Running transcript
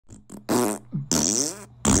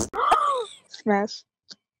Smash.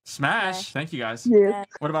 Smash. Thank you guys. Yeah.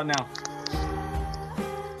 What about now?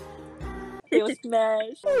 It was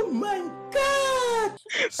Smash. Oh my god!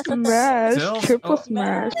 Smash. Still? Triple Oh.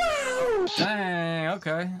 smash. Dang.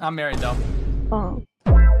 Okay. I'm married though. Oh.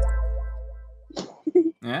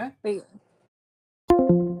 Yeah. Wait.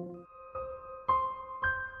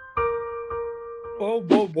 Whoa,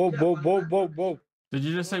 whoa, whoa, whoa, whoa, whoa, whoa. Did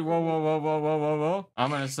you just say whoa, whoa, whoa, whoa, whoa, whoa, whoa?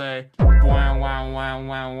 I'm gonna say wow, wow, wow, wow,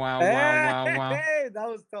 wow, wow, wow, wow. Hey, that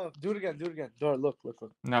was tough. Do it again, do it again. Dora, look.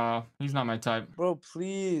 No, he's not my type. Bro,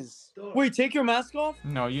 please. Wait, take your mask off?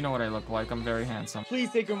 No, you know what I look like. I'm very handsome. Please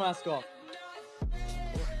take your mask off.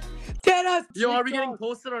 Yo, are we getting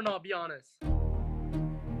posted or not? Be honest.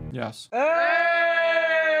 Yes. Hey!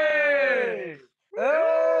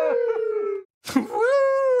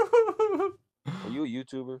 Are you a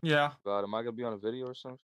YouTuber? Yeah. God, am I gonna be on a video or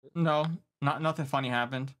something? No, nothing funny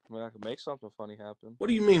happened. I mean, I could make something funny happen. What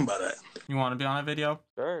do you mean by that? You want to be on a video?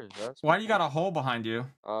 Sure, that's. Why do you got a hole behind you?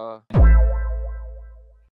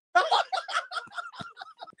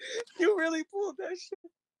 You really pulled that shit.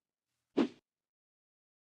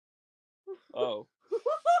 Oh.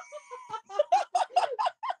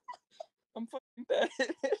 I'm fucking dead.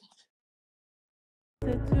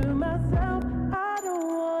 To myself, I don't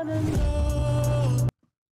wanna know.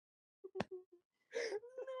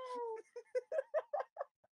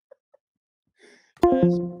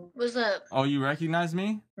 What's up? Oh, you recognize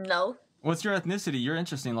me? No. What's your ethnicity? You're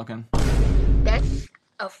interesting looking. That's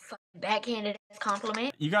a backhanded ass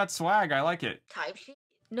compliment. You got swag. I like it. Type shit.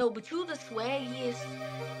 No, but you the swaggiest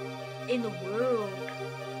in the world.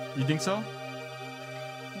 You think so?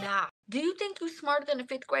 Nah. Do you think you smarter than a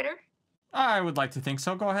 5th grader? I would like to think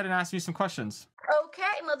so. Go ahead and ask me some questions.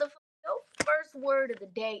 Okay, motherfucker. No first word of the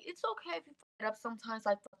day. It's okay if you fuck it up. Sometimes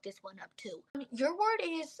I fuck this one up too. Your word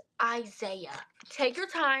is Isaiah. Take your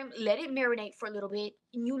time, let it marinate for a little bit,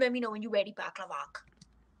 and you let me know when you're ready, baklavak.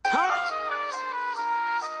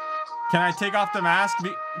 Can I take off the mask?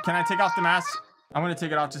 Can I take off the mask? I'm gonna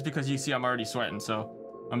take it off just because you see I'm already sweating, so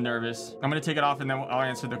I'm nervous. I'm gonna take it off and then I'll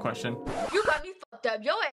answer the question. You got me fucked up.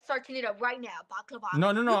 Your ass searching it up right now, baklavak. No.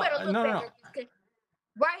 You better look better.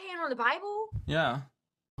 Right hand on the Bible? Yeah.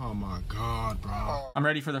 Oh my god, bro. I'm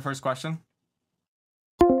ready for the first question.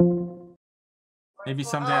 Maybe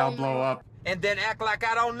someday I'll blow up. And then act like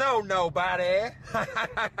I don't know nobody. That's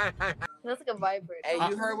like a vibrator. Hey,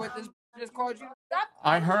 you heard what this just called you?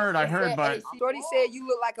 I heard, but Shorty said you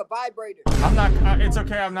look like a vibrator. I'm not. It's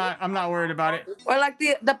okay. I'm not worried about it. Or like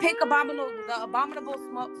the pink abominable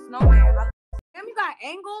snowman. Damn, you got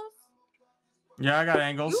angles? Yeah, I got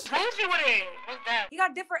angles. What's that? You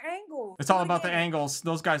got different angles. It's all about the angles.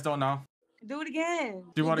 Those guys don't know. Do it again.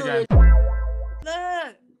 Do what again?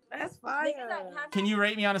 Look, that's fire. Can you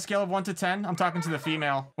rate me on a scale of 1 to 10? I'm talking to the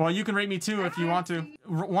female. Well, you can rate me too if you want to.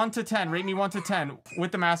 1 to 10. Rate me 1 to 10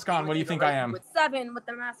 with the mask on. What do you think I am? 7 with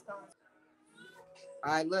the mask on.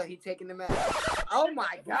 All right, look, he taking the mask. Oh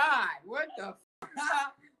my god, what the?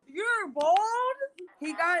 You're bald.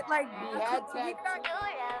 He got like. He had tech.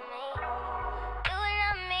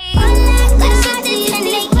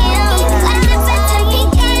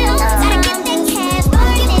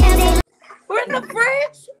 We're in the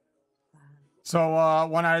fridge. So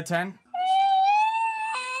 1 out of 10.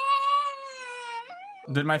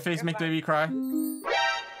 Did my face make baby cry?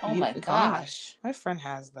 Oh my gosh. My friend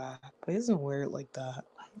has that, but he doesn't wear it like that.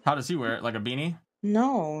 How does he wear it? Like a beanie?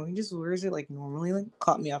 No, he just wears it like normally. Like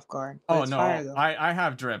caught me off guard. But Oh it's no, fire, though. I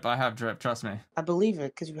have drip. I have drip. Trust me. I believe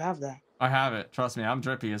it because you have that. I have it. Trust me. I'm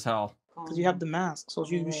drippy as hell. Because you have the mask, so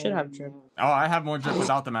you should have drip. Oh, I have more drip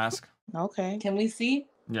without the mask. Okay. Can we see?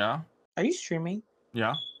 Yeah. Are you streaming?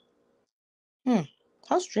 Yeah.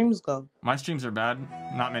 How streams go? My streams are bad.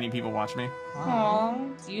 Not many people watch me.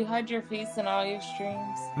 Aww. Do you hide your face in all your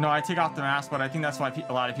streams? No, I take off the mask, but I think that's why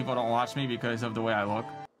a lot of people don't watch me because of the way I look.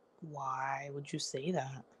 Why would you say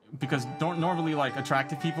that? Because normally like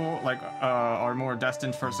attractive people like are more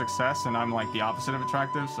destined for success, and I'm like the opposite of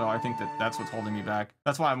attractive, so I think that's what's holding me back.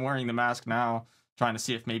 That's why I'm wearing the mask now, trying to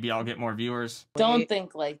see if maybe I'll get more viewers. Don't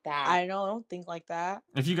think like that. I don't think like that.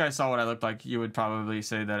 If you guys saw what I looked like, you would probably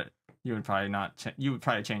say that you would probably not. You would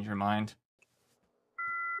probably change your mind.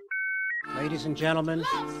 Ladies and gentlemen,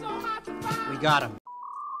 we got him.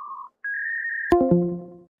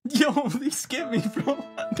 Yo, they skipped me, bro.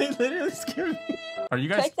 They literally skipped me. Are you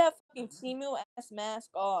guys? Take that fucking female ass mask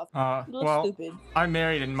off. You look well, stupid. I'm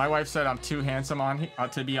married, and my wife said I'm too handsome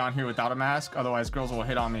to be on here without a mask. Otherwise, girls will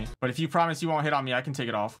hit on me. But if you promise you won't hit on me, I can take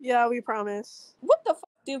it off. Yeah, we promise. What the fuck?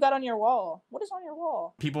 do you got on your wall? What is on your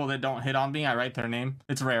wall? People that don't hit on me, I write their name.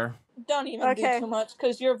 It's rare. Don't even do too much,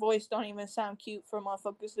 because your voice don't even sound cute for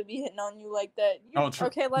motherfuckers to be hitting on you like that. Oh, true.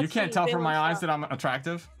 Okay, let's You can't see. tell from Balin, my eyes stop. that I'm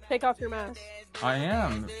attractive? Take off your mask. I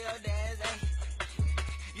am.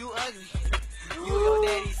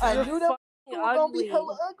 I knew that you were gonna be ugly.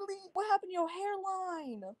 hella ugly. What happened to your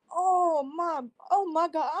hairline? Oh my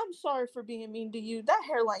god, I'm sorry for being mean to you. That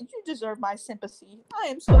hairline, you deserve my sympathy. I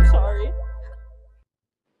am so sorry.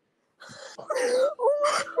 Wait,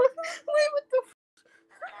 what the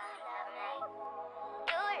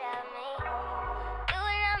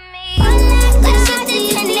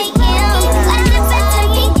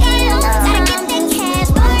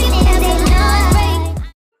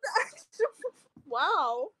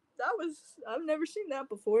Wow, I've never seen that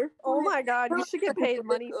before. Oh my god, you should get paid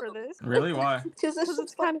money for this. Really? Why? Because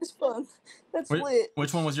it's kind of fun. That's lit.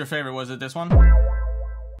 Which one was your favorite? Was it this one?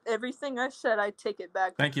 Everything I said, I take it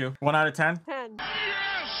back. Thank you. 1 out of 10? 10.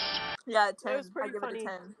 Yeah, 10. It was pretty I give funny. it a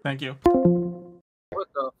 10. Thank you. What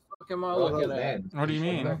the fuck am I looking at? What do you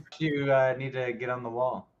mean? You need to get on the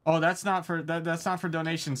wall. Oh, that's not for that's not for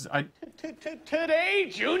donations. Today,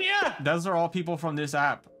 Junior? Those are all people from this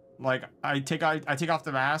app. Like I take off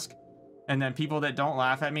the mask, and then people that don't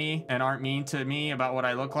laugh at me and aren't mean to me about what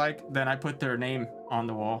I look like, then I put their name on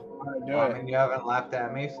the wall. Do it. I mean, you haven't laughed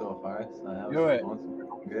at me so far. So Do it.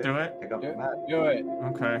 Good. Do it? Pick up the mask. Do it.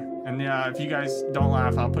 Okay. And yeah, if you guys don't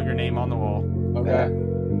laugh, I'll put your name on the wall. Okay.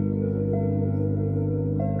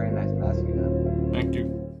 Very nice mask you have. Thank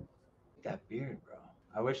you. That beard, bro.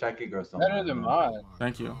 I wish I could grow something. Better than mine.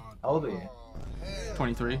 Thank you. How old are you?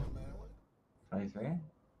 23. 23?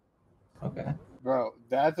 Okay. Bro,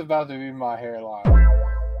 that's about to be my hairline.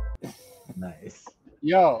 Nice.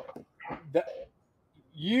 Yo,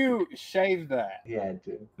 you shaved that. Yeah, I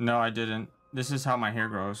do. No, I didn't. This is how my hair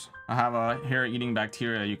grows. I have a hair-eating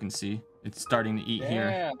bacteria. You can see it's starting to eat here.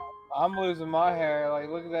 Damn, I'm losing my hair. Like,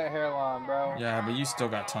 look at that hairline, bro. Yeah, but you still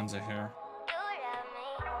got tons of hair.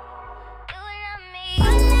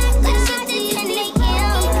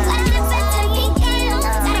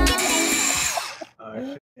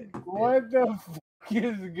 Oh, shit. What the fuck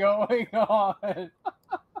is going on?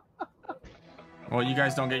 Well, you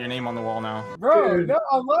guys don't get your name on the wall now. Bro, Dude. no,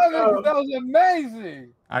 I love it. That was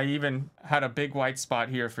amazing. I even had a big white spot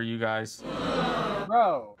here for you guys.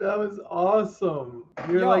 Bro. That was awesome.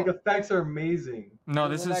 Your like effects are amazing. No,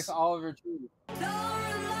 this Next is. Oliver Tree.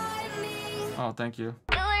 Oh, thank you.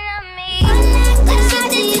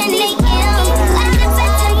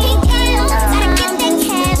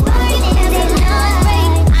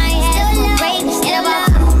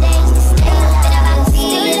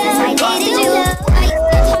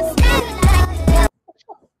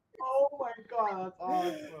 Oh my god, that's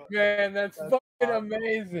awesome. Man, that's fucking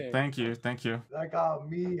amazing. Thank you. Thank you. That got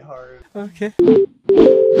me hard. Okay.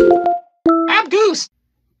 I'm Goose.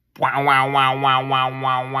 Wow, wow, wow, wow, wow,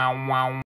 wow, wow, wow.